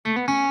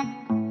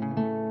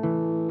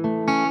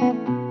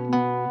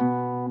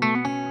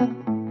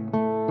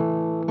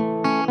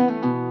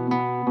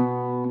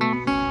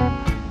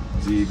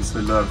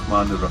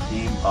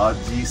बिस्मिल्लाहिर्रहमानिर्रहीम। आज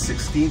जी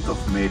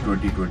 16 मई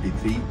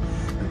 2023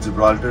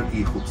 जिब्राल्टर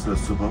की खूबसूरत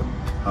सुबह।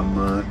 हम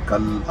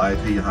कल आए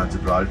थे यहाँ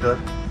जिब्राल्टर,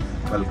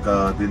 कल का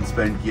दिन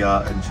स्पेंड किया।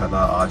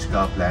 इंशाल्लाह आज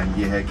का प्लान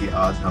ये है कि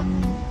आज हम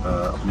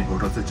अपने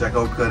होटल से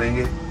चेकआउट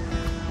करेंगे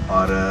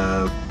और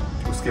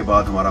उसके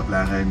बाद हमारा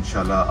प्लान है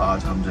इंशाल्लाह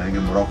आज हम जाएंगे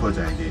मोरक्को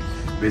जाएंगे।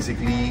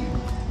 बेसिकली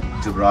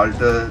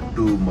जिब्राल्टर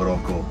टू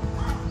मोरक्को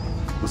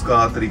उसका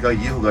तरीका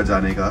ये होगा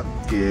जाने का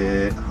कि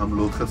हम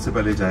लोग सबसे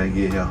पहले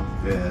जाएंगे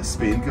यहाँ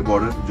स्पेन के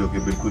बॉर्डर, जो कि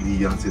बिल्कुल ही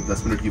यहाँ से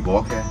 10 मिनट की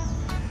वॉक है।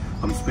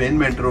 हम स्पेन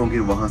में एंटर होंगे,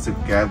 वहाँ से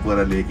कैब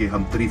वगैरह लेके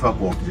हम तरीफा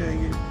पोर्ट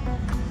जाएंगे।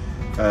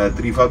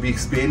 तरीफा भी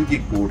स्पेन की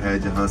एक पोर्ट है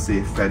जहाँ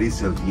से फेरीज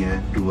चलती हैं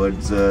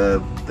टूवर्ड्स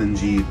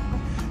तंजीर।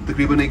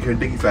 तकरीबन 1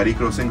 घंटे की फेरी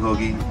क्रॉसिंग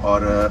होगी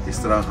और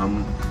इस तरह हम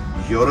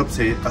यूरोप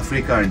से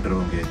अफ्रीका एंटर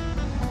होंगे।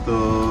 तो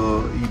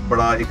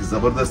बड़ा एक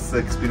ज़बरदस्त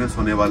एक्सपीरियंस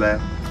होने वाला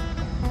है।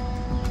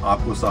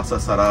 आपको साथ साथ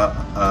सारा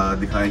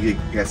दिखाएंगे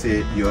कैसे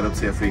यूरोप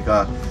से अफ्रीका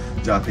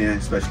जाते हैं,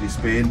 स्पेशली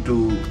स्पेन टू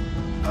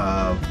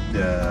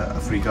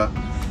अफ्रीका।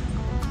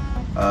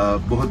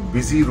 बहुत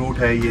बिजी रूट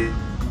है ये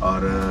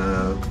और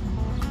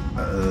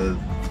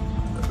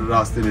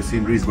रास्ते में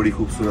सीनरीज बड़ी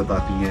खूबसूरत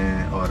आती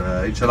हैं और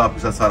इंशाल्लाह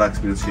आपके साथ सारा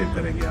एक्सपीरियंस शेयर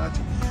करेंगे आज।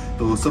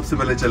 तो सबसे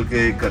पहले चल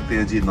के करते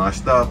हैं जी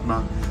नाश्ता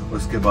अपना,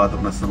 उसके बाद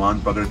अपना सामान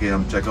पकड़ के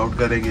हम चेकआउट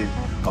करेंगे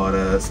और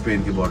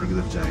स्पेन के बॉर्डर की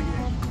तरफ जाएंगे।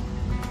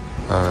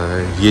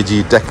 ये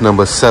जी deck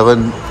number 7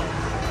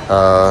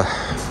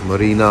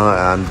 Marina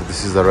and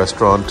this is the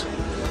restaurant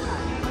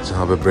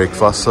जहाँ पे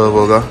ब्रेकफास्ट सर्व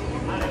होगा।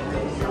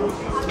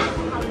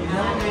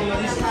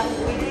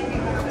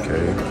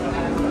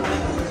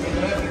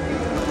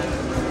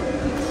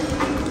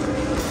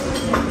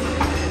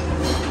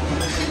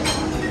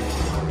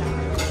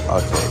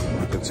 Okay,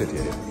 you can sit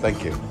here.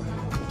 Thank you.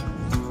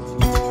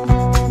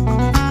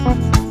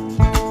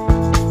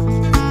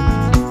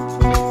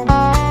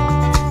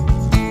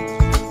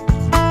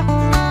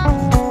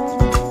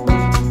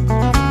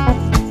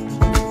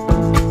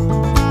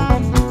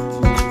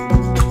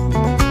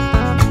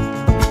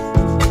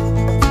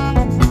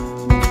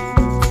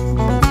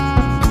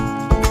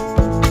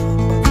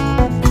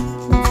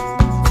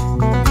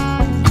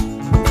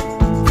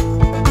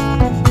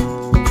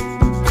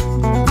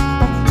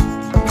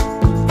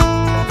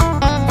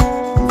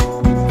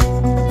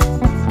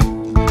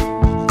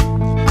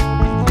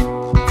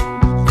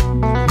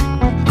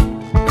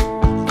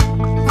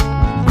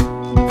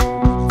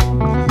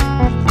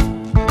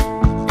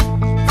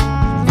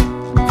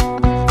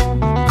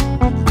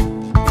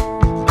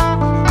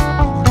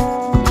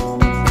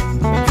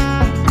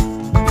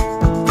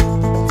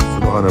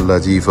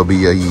 जी फ़बी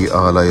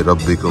आला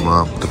रब्बिकुमा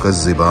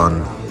तुकज़्ज़िबान।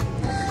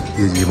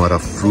 ये जी हमारा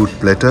फ्रूट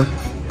प्लेटर।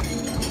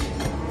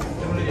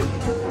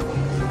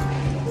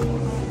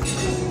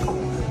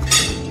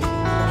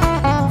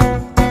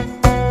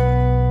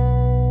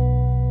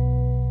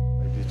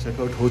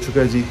 चेकआउट हो चुका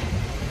है जी,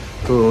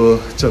 तो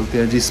चलते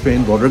हैं जी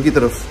स्पेन बॉर्डर की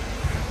तरफ।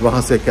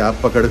 वहाँ से कैब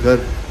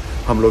पकड़कर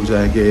हम लोग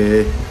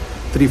जाएंगे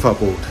तरीफा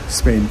पोर्ट,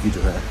 स्पेन की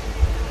जो है।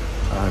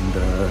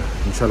 एंड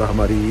इंशाल्लाह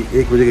हमारी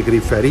 1 बजे के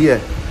करीब फेरी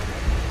है,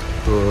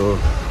 तो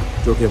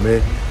जो कि हमें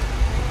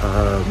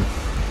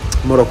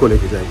मोरक्को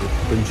लेके जाएगी,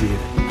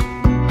 तंजीर।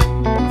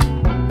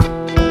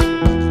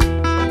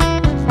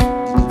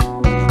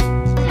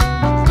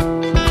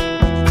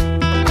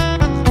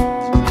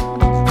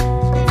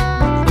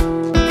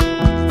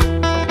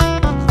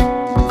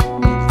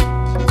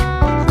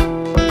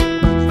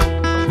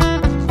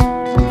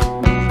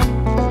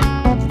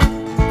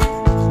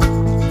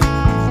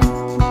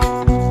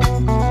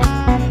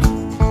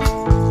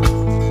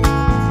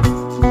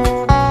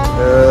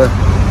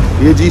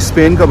 ये जी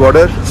स्पेन का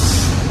बॉर्डर।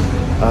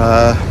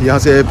 यहाँ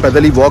से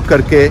पैदल ही वॉक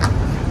करके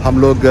हम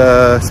लोग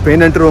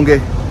स्पेन एंटर होंगे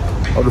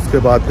और उसके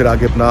बाद फिर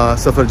आगे अपना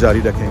सफ़र जारी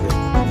रखेंगे।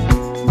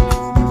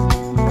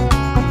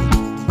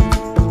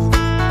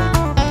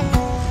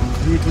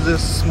 It was a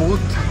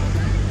smooth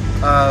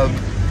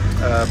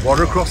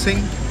border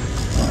crossing.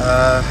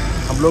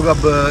 हम लोग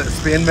अब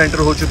स्पेन में एंटर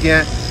हो चुके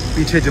हैं।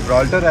 पीछे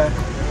जिब्राल्टर है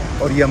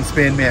और ये हम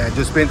स्पेन में हैं।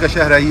 जो स्पेन का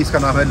शहर है इसका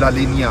नाम है ला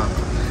लीनिया।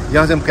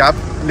 यहाँ से हम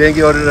कैब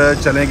लेंगे और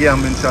चलेंगे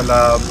हम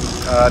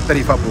इंशाल्लाह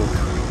तरीफा पोर्ट।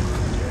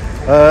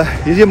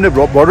 ये जी हमने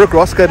बॉर्डर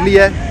क्रॉस कर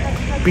लिया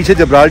है, पीछे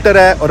जिब्राल्टर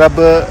है और अब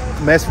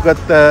मैं इस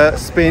वक्त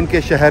स्पेन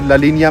के शहर ला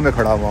लीनिया में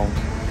खड़ा हुआ हूँ।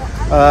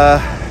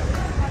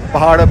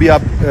 पहाड़ अभी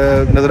आप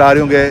नज़र आ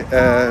रहे होंगे,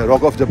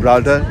 रॉक ऑफ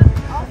जिब्राल्टर।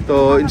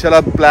 तो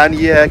इंशाल्लाह प्लान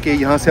ये है कि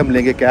यहाँ से हम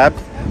लेंगे कैब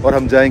और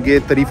हम जाएंगे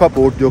तरीफा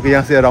पोर्ट, जो कि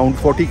यहाँ से अराउंड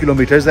 40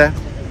 किलोमीटर्स है।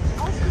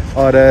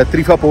 और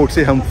तरीफा पोर्ट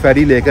से हम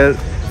फेरी लेकर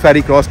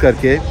फेरी क्रॉस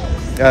करके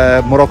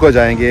मोरक्को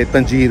जाएंगे,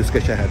 तंजीर उसके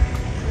शहर।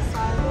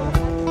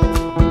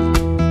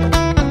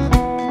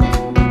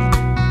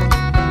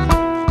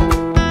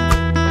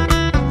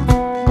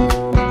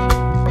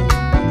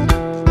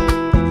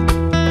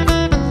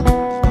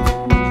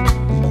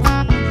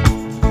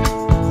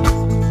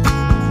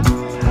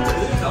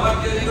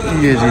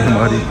 ये जी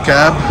हमारी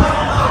cab,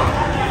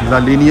 La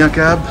Linnaea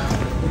cab.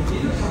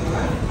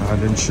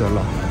 and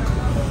inshallah.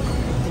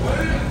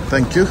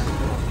 Thank you.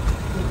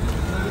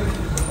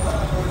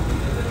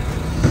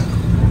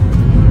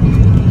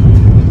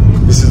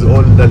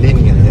 La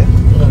Linnaea है,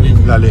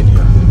 ला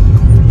लीनिया।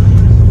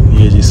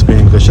 ये जी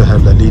स्पेन का शहर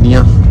ला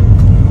Linnaea.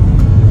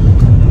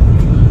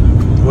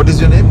 What is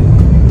your name?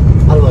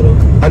 Álvaro.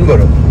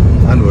 Álvaro.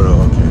 Álvaro,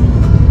 okay.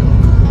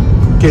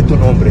 ¿Qué tu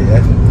nombre है?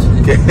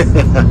 ¿Qué?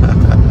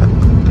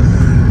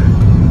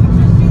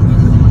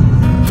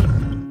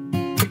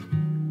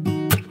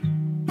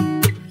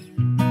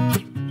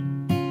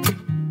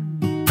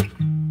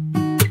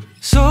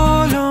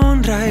 Solo un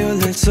rayo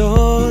del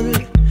sol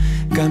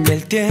cambia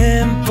el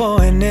tiempo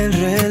en el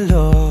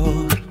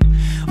reloj.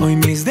 Hoy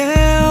mis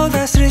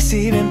deudas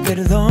reciben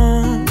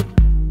perdón.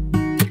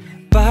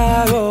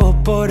 Pago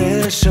por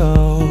el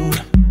show.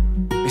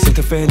 Me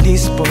siento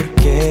feliz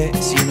porque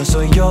si no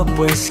soy yo,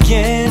 pues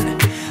quién.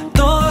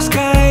 Todos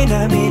caen a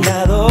mi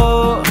lado.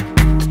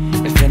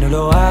 El freno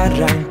lo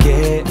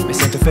arranqué. Me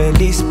siento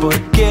feliz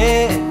porque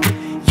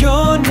yo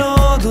no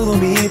dudo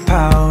mi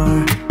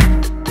power.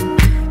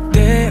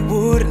 Te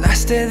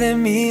burlaste de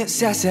mí,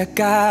 se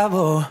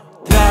acabó.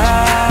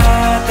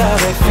 Trata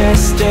de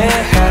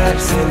festejar,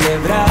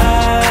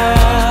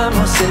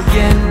 celebramos el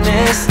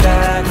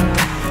bienestar.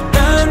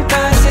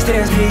 Tantas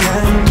estrellas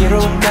brillan, quiero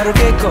un carro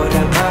que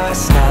corra más.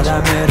 Nada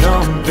me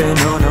rompe,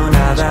 no, no,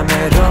 nada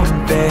me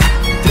rompe.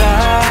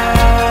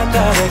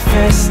 Trata de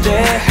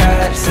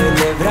festejar,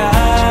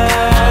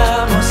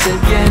 celebramos el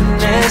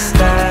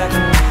bienestar.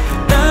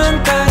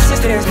 Tantas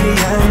estrellas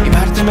brillan y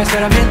Marte me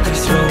espera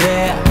mientras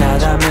rodea.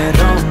 Nada me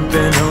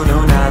rompe, no, no,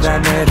 nada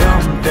me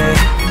rompe.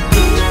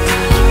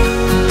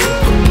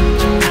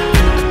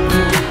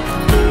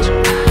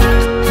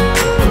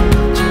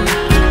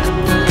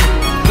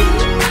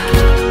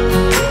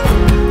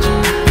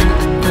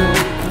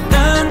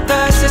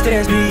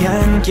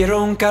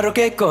 Quiero un carro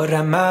que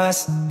corra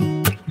más.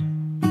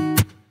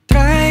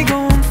 Traigo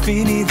un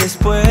fin y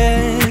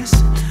después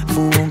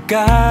fumo un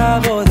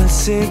cabo del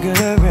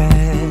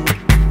cigarette.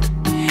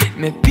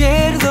 Me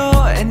pierdo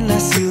en la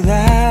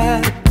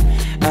ciudad.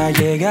 Ha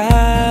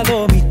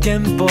llegado mi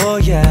tiempo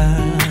ya.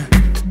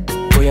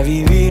 Voy a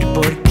vivir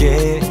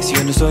porque si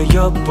no soy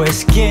yo,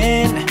 pues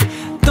quién.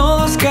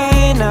 Todos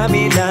caen a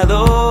mi lado.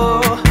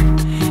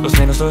 Los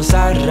frenos los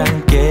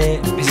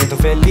arranqué. Me siento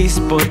feliz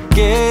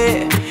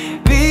porque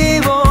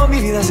vivo mi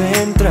vida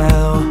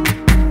centrado.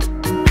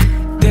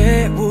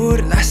 Te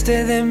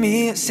burlaste de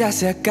mí,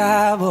 se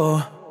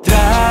acabó.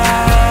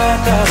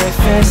 Trata de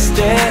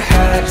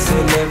festejar,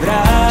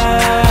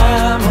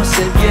 celebramos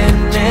el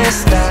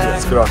bienestar.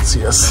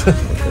 Gracias.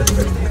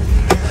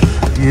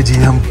 ये जी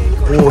हम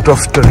port of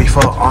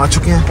टरीफा आ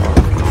चुके हैं।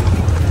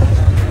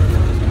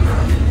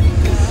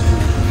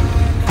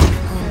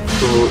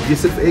 तो ये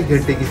सिर्फ 1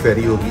 घंटे की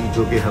फेरी होगी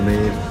जो कि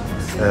हमें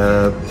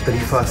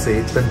तरीफा से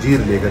तंजीर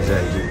लेकर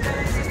जाएगी।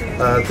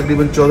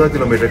 तकरीबन 14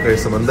 किलोमीटर का ये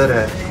समंदर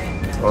है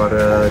और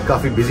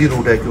काफ़ी बिजी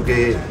रूट है क्योंकि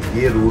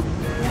ये रूट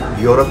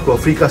यूरोप को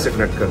अफ्रीका से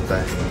कनेक्ट करता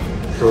है।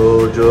 तो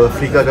जो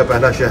अफ्रीका का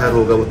पहला शहर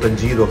होगा वो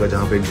तंजीर होगा,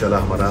 जहाँ पे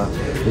इंशाल्लाह हमारा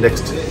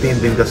नेक्स्ट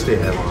 3 दिन का स्टे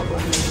है वहाँ पर।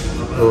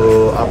 तो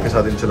आपके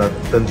साथ इंशाल्लाह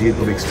तंजीर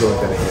को भी एक्सप्लोर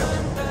करेंगे।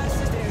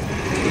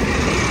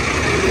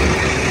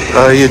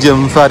 ये जी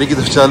हम फेरी की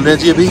तरफ चल रहे हैं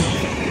जी अभी,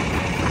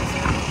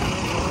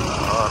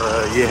 और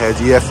ये है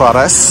जी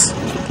FRS,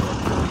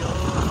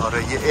 और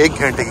ये 1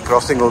 घंटे की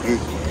क्रॉसिंग होगी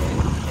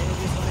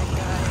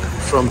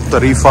फ्रॉम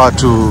तरीफा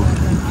टू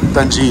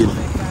तंजीर।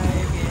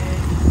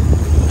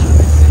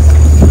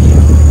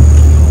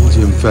 जी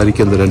हम फेरी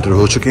के अंदर एंटर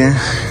हो चुके हैं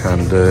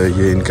एंड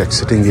ये इनका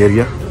सिटिंग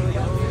एरिया,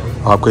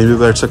 आप कहीं भी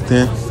बैठ सकते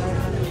हैं।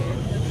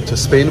 अच्छा,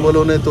 स्पेन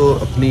वालों ने तो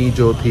अपनी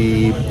जो थी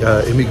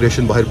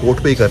इमिग्रेशन बाहर पोर्ट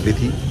पे ही कर ली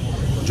थी।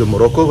 जो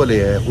मोरक्को वाले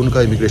हैं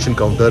उनका इमिग्रेशन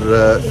काउंटर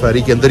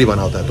फेरी के अंदर ही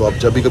बना होता है। तो आप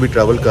जब भी कभी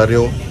ट्रैवल कर रहे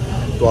हो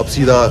तो आप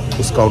सीधा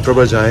उस काउंटर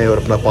पर जाएं और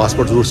अपना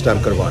पासपोर्ट ज़रूर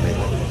स्टैम्प करवा लें,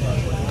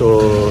 तो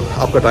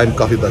आपका टाइम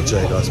काफ़ी बच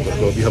जाएगा उस पर।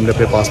 तो अभी हमने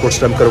अपने पासपोर्ट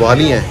स्टैम्प करवा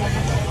लिए हैं,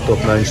 तो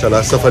अपना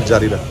इंशाल्लाह सफ़र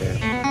जारी रखते हैं।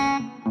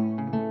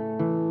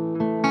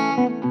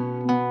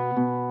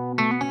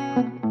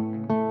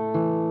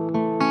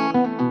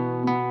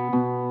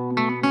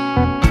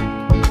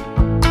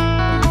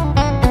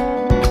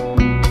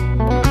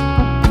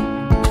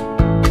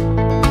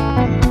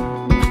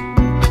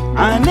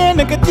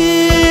 عانينا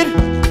كتير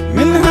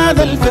من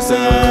هذا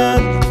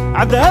الفساد،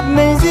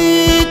 عذابنا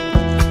يزيد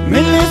من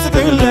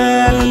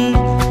الاستغلال.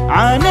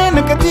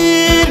 عانينا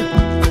كتير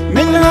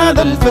من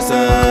هذا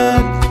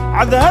الفساد،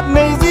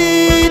 عذابنا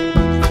يزيد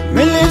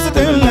من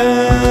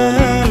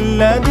الاستغلال.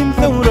 لازم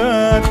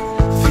ثورات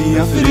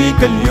في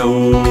أفريقيا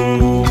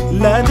اليوم،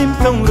 لازم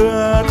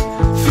ثورات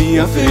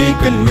في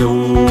أفريقيا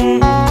اليوم،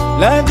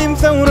 لازم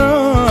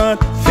ثورات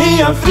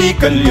في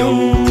أفريقيا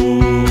اليوم.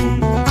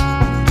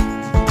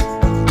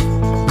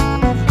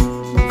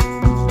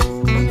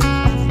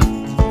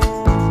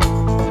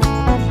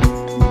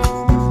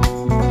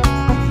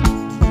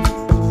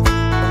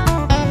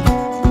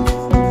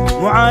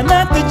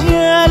 معاناة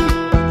أجيال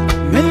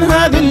من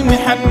هذه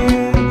المحن،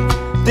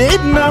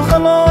 تعبنا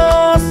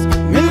خلاص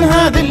من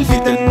هذه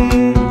الفتن.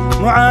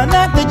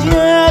 معاناة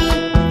أجيال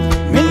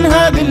من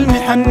هذه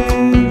المحن،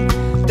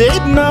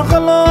 تعبنا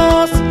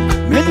خلاص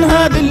من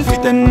هذه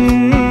الفتن.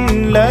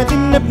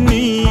 لازم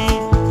نبني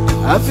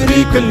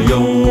أفريقيا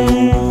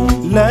اليوم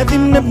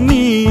لازم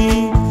نبني،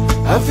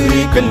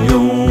 أفريقيا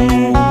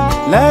اليوم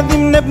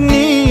لازم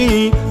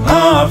نبني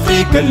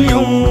أفريقيا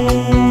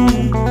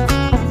اليوم.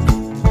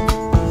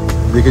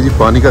 देखिए जी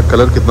पानी का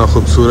कलर कितना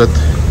खूबसूरत,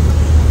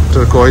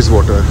 टर्कोइज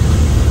वाटर।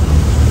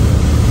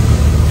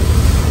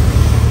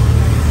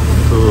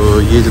 तो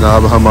ये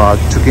जनाब हम आ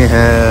चुके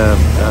हैं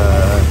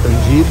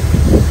तंजीर,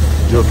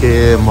 जो कि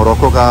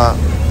मोरक्को का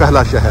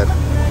पहला शहर।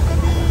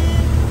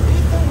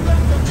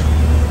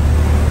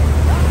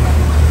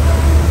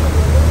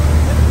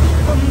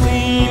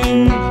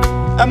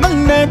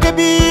 أملنا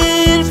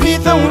كبير في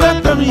ثورة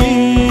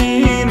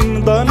تغيير،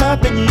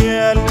 نضالات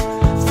أجيال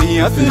في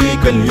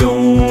أفريقيا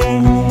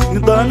اليوم،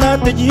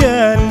 نضالات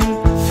أجيال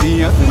في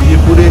أفريقيا. ये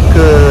पूरे एक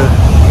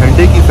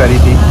घंटे की फेरी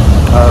थी।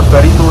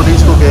 फेरी तो नहीं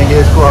इसको कहेंगे,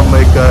 इसको हम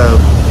एक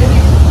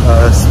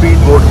स्पीड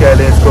बोट कह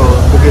लें इसको,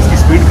 क्योंकि इसकी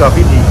स्पीड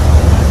काफ़ी थी।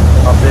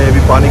 आपने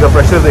अभी पानी का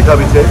प्रेशर देखा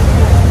पीछे,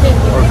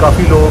 और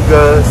काफ़ी लोग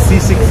सी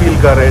सिक फील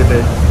कर रहे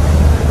थे।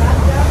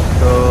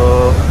 तो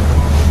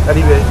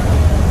एनीवे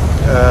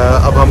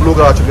अब हम लोग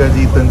आ चुके हैं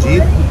जी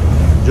तंजीर,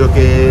 जो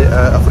कि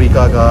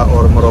अफ्रीका का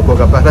और मोरक्को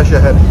का पहला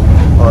शहर।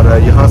 और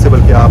यहाँ से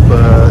बल्कि आप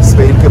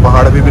स्पेन के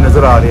पहाड़ अभी भी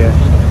नज़र आ रहे हैं।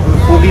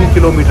 14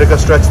 किलोमीटर का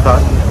स्ट्रेच था।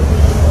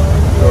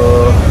 तो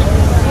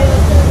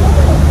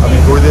अभी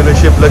थोड़ी देर में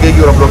शिप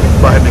लगेगी और हम लोग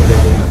बाहर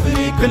निकलेंगे।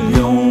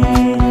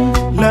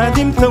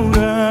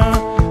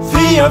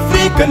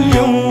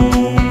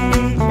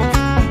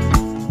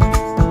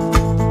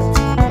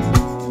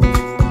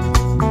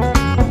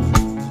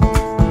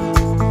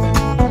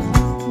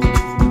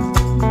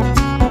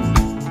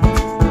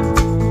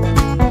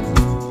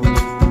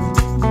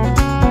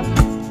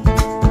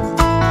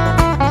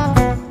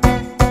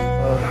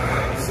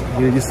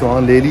 ये जी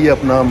सॉन ले लिया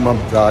अपना, हम अब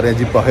जा रहे हैं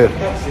जी बाहर।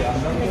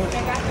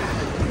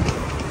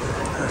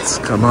 Let's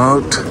come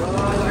out.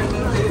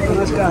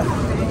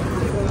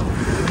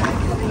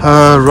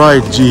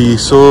 Right ji,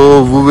 so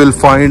we will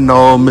find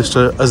now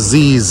Mr.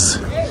 Aziz,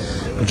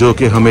 जो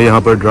कि हमें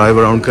यहाँ पर ड्राइव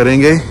अराउंड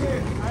करेंगे।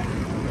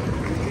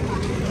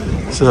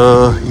 So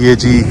ये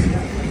जी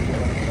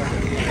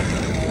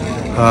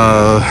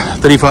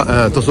तरीफा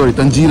तो sorry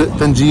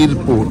Tanzeer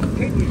port.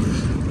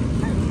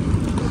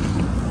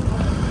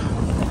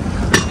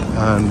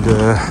 And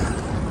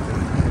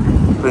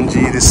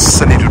Tangier is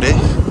sunny today.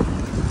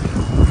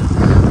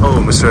 Oh,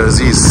 Mr.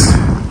 Aziz.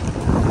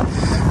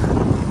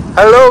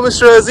 Hello,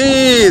 Mr.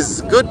 Aziz.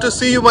 Good to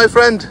see you, my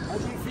friend.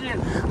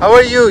 How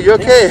are you? You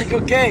okay?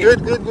 Okay.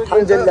 Good.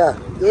 Alhamdulillah.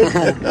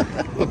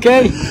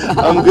 Okay.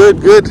 I'm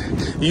good.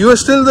 You are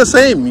still the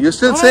same. You're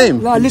still same.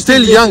 No,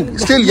 Still young.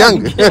 Still young.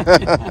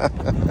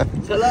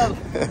 Salam.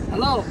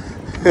 Hello.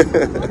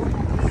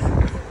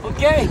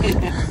 Okay.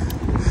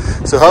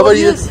 So how are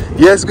you?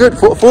 Yes, good.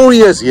 4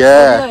 years.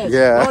 Yeah.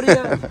 4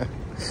 years.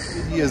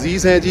 ये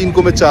अजीज़ हैं जी,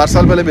 इनको मैं 4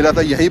 साल पहले मिला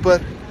था यहीं पर।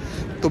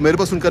 तो मेरे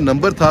पास उनका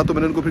नंबर था, तो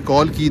मैंने उनको फिर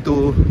कॉल की, तो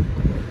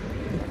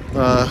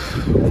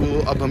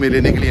वो अब हमें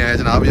लेने के लिए आए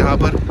जनाब यहाँ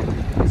पर।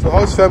 So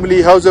how's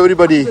family? How's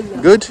everybody?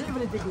 Good?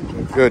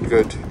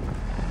 Good.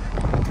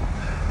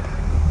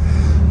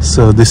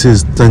 So this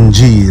is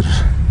Tangier.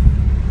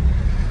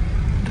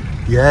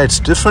 Yeah, it's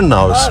different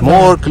now. It's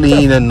more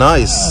clean and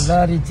nice.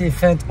 Very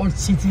different. Old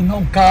city, no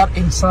car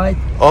inside.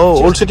 Oh,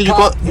 Just old city, you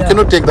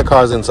cannot take the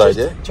cars inside,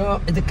 yeah?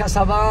 The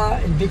Cassava,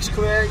 in big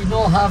square, you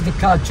don't have the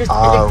car. Just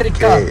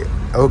electric car.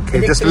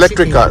 Okay, just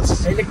electric cars.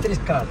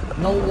 Electric car.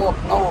 No walk,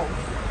 no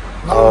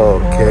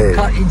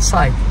car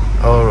inside.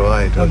 All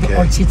right, The okay.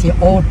 old city,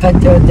 all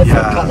painted,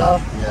 different color.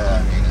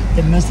 Yeah.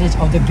 The message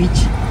of the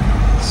beach.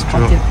 It's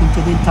true.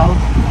 Continental.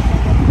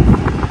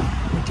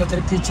 We can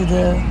repeat to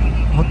the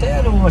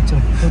hotel or what?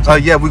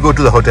 Yeah, we go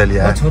to the hotel,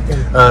 yeah. What hotel?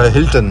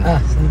 Hilton.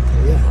 Center,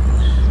 yeah.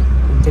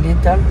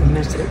 Continental, the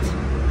masjid,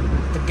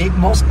 the big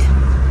mosque.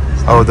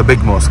 Oh, the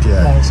big mosque,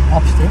 yeah. It's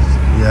upstairs.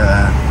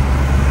 Yeah.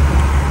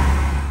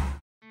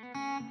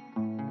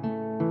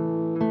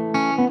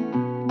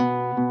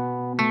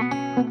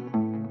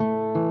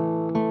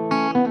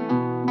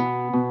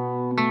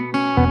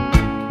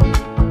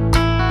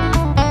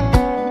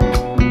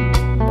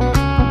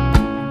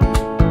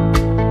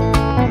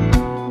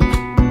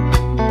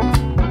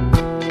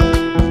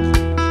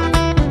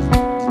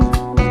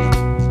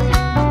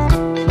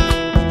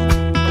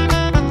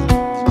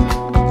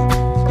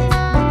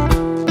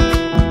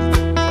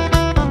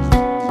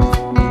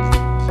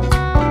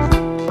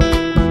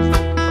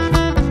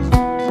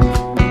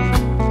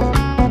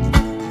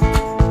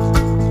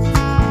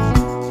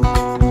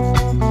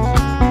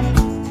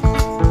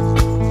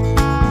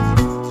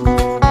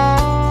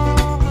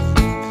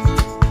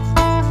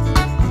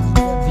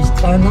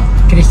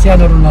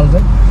 Cristiano Ronaldo.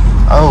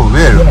 Oh,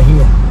 where? Yeah,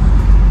 here.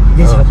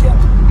 This hotel.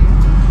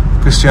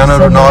 Cristiano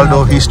Ronaldo,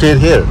 he stayed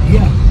here.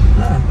 Yeah.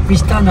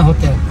 Cristiano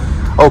Hotel.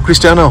 Oh,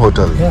 Cristiano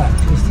Hotel. Yeah,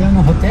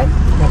 Cristiano Hotel.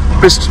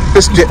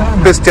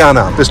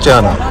 Cristiana. This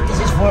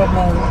is for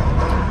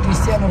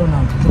Cristiano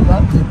Ronaldo.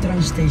 The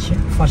train station,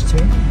 first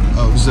train.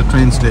 Oh, this is a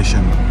train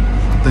station.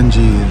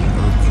 Tangier.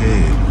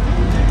 Okay.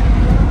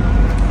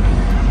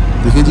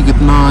 देखिए जी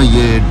कितना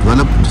ये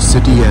developed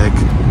city है।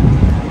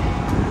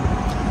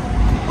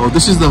 Oh,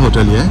 this is the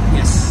hotel, yeah?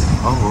 Yes.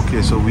 Oh,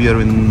 okay. So we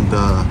are in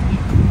the,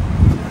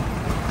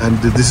 and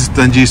this is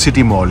Tangier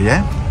City Mall,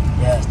 yeah?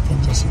 Yes,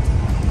 Tangier City.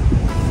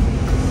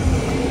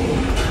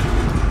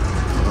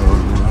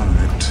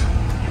 Alright.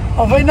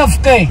 Of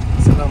enough day.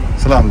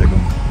 Assalamu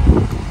alaikum.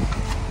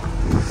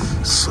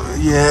 So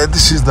yeah,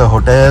 this is the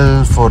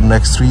hotel for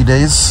next 3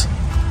 days.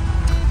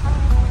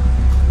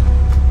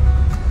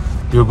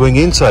 You're going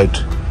inside?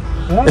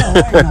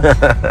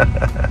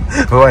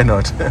 Why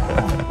not?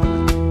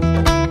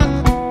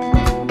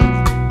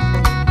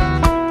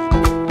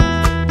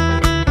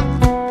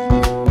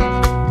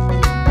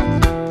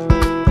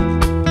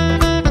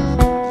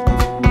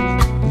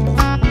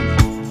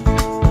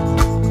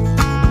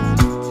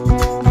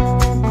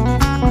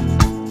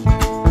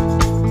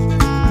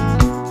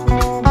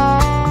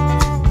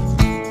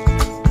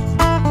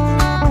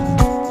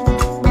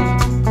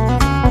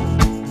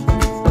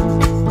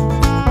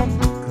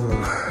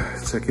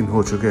 Check in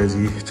हो चुका है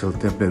जी,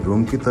 चलते हैं अपने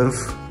room की तरफ।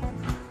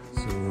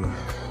 So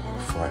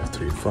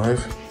 535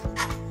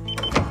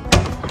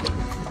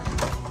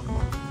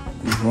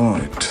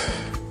 right.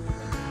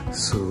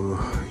 सो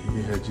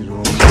ये है जी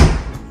रूम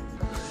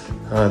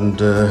एंड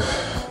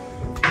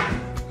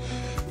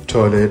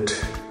टॉयलेट,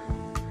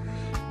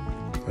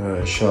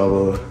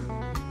 शावर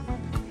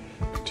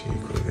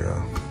ठीक हो गया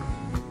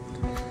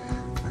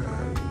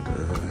एंड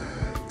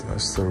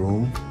दैट्स द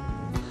रूम।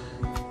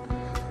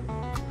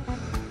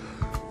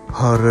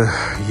 और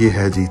ये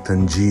है जी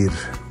तंजीर।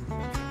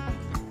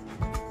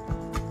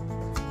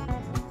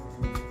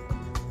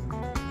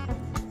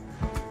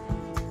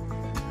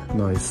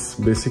 नाइस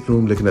बेसिक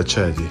रूम लेकिन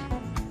अच्छा है जी।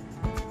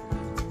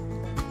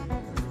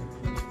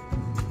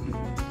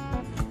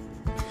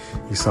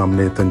 ये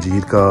सामने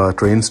तंजीर का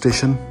ट्रेन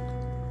स्टेशन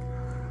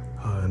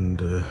एंड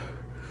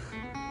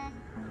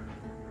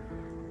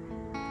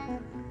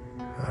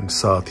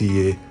साथ ही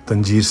ये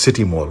तंजीर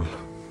सिटी मॉल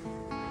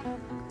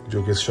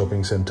जो कि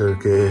शॉपिंग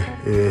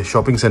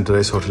सेंटर है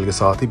इस होटल के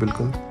साथ ही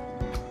बिल्कुल।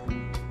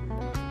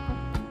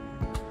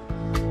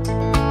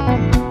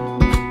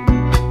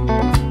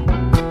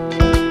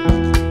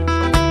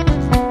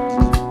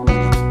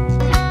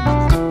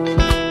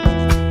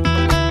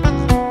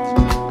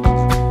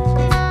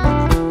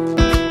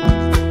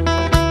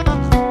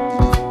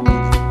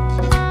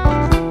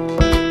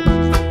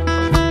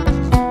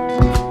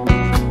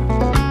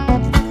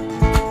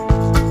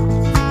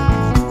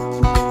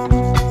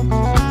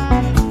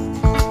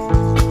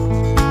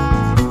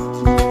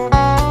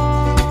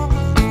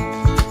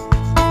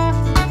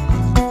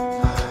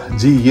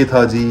 जी ये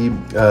था जी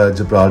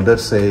जिब्राल्टर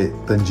से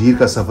तंजीर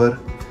का सफ़र।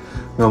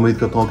 मैं उम्मीद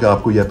करता हूँ कि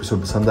आपको ये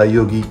एपिसोड पसंद आई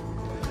होगी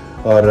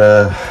और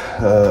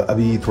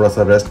अभी थोड़ा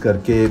सा रेस्ट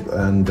करके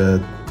एंड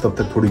तब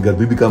तक थोड़ी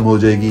गर्मी भी कम हो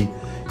जाएगी।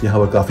 यहाँ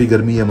पर काफ़ी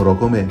गर्मी है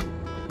मोरक्को में,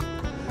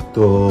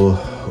 तो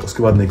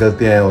उसके बाद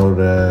निकलते हैं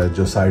और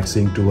जो साइट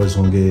सीइंग टूर्स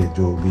होंगे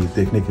जो भी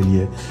देखने के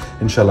लिए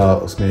इंशाल्लाह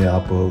उसमें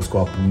उसको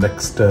आप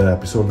नेक्स्ट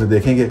एपिसोड में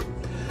देखेंगे।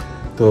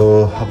 तो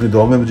अपनी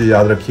दुआ में मुझे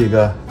याद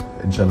रखिएगा,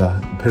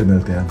 इंशाल्लाह फिर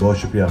मिलते हैं। बहुत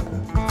शुक्रिया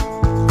आपका।